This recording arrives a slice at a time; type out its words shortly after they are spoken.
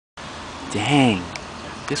Dang,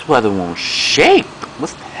 this weather won't shake.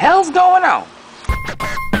 What the hell's going on?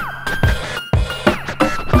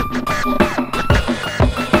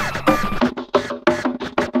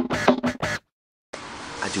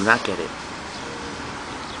 I do not get it.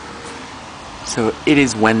 So it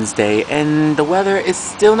is Wednesday and the weather is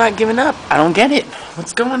still not giving up. I don't get it.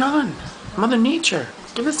 What's going on? Mother Nature,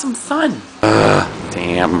 give us some sun. Ugh,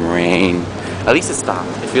 damn rain. At least it stopped.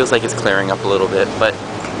 It feels like it's clearing up a little bit, but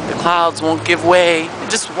the clouds won't give way. It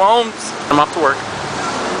just won't. I'm off to work.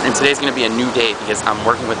 And today's gonna be a new day because I'm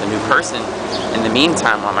working with a new person in the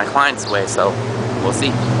meantime while my client's away, so we'll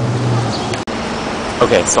see.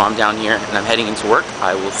 Okay, so I'm down here and I'm heading into work.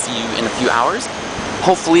 I will see you in a few hours.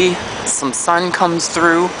 Hopefully some sun comes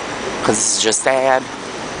through because it's just sad.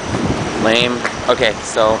 Lame. Okay,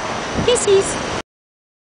 so peace.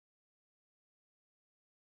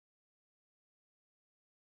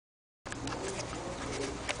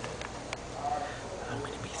 I'm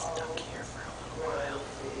going to be stuck here for a little while.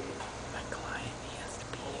 My client, he has to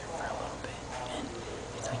be here for a little bit. And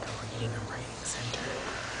it's like a reading and writing center.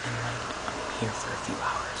 And like, I'm here for a few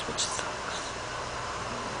hours, which sucks.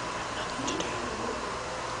 I have nothing to do.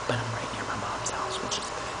 But I'm right near my mom's house, which is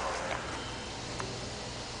good.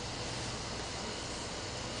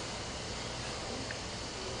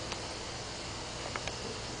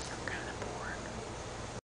 I'm kind of bored.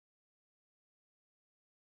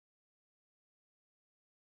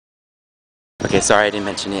 Okay, sorry I didn't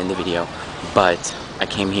mention it in the video, but I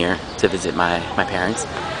came here to visit my parents,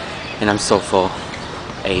 and I'm so full.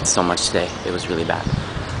 I ate so much today, it was really bad.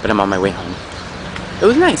 But I'm on my way home. It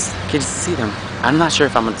was nice, good to see them. I'm not sure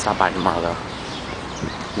if I'm gonna stop by tomorrow though.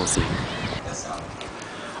 We'll see.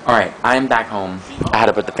 Alright, I'm back home. I had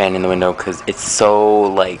to put the fan in the window because it's so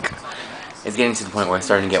like, it's getting to the point where it's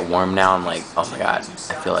starting to get warm now. I'm like, oh my god,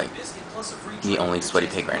 I feel like the only sweaty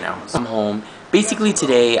pig right now. I'm home. Basically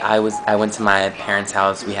today I went to my parents'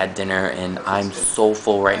 house, we had dinner, and I'm so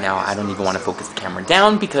full right now I don't even want to focus the camera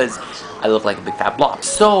down because I look like a big fat blob.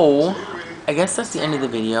 So I guess that's the end of the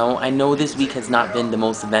video. I know this week has not been the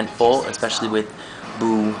most eventful, especially with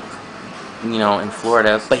Boo, you know, in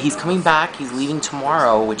Florida, but he's coming back. He's leaving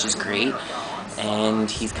tomorrow, which is great, and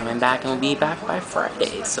he's coming back and will be back by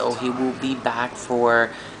Friday, so he will be back for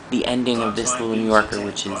the ending of this little New Yorker,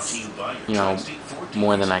 which is, you know,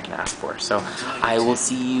 more than I can ask for. So I will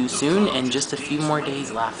see you soon, and just a few more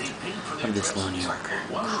days left of this little New Yorker.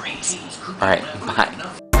 Crazy. Alright, bye.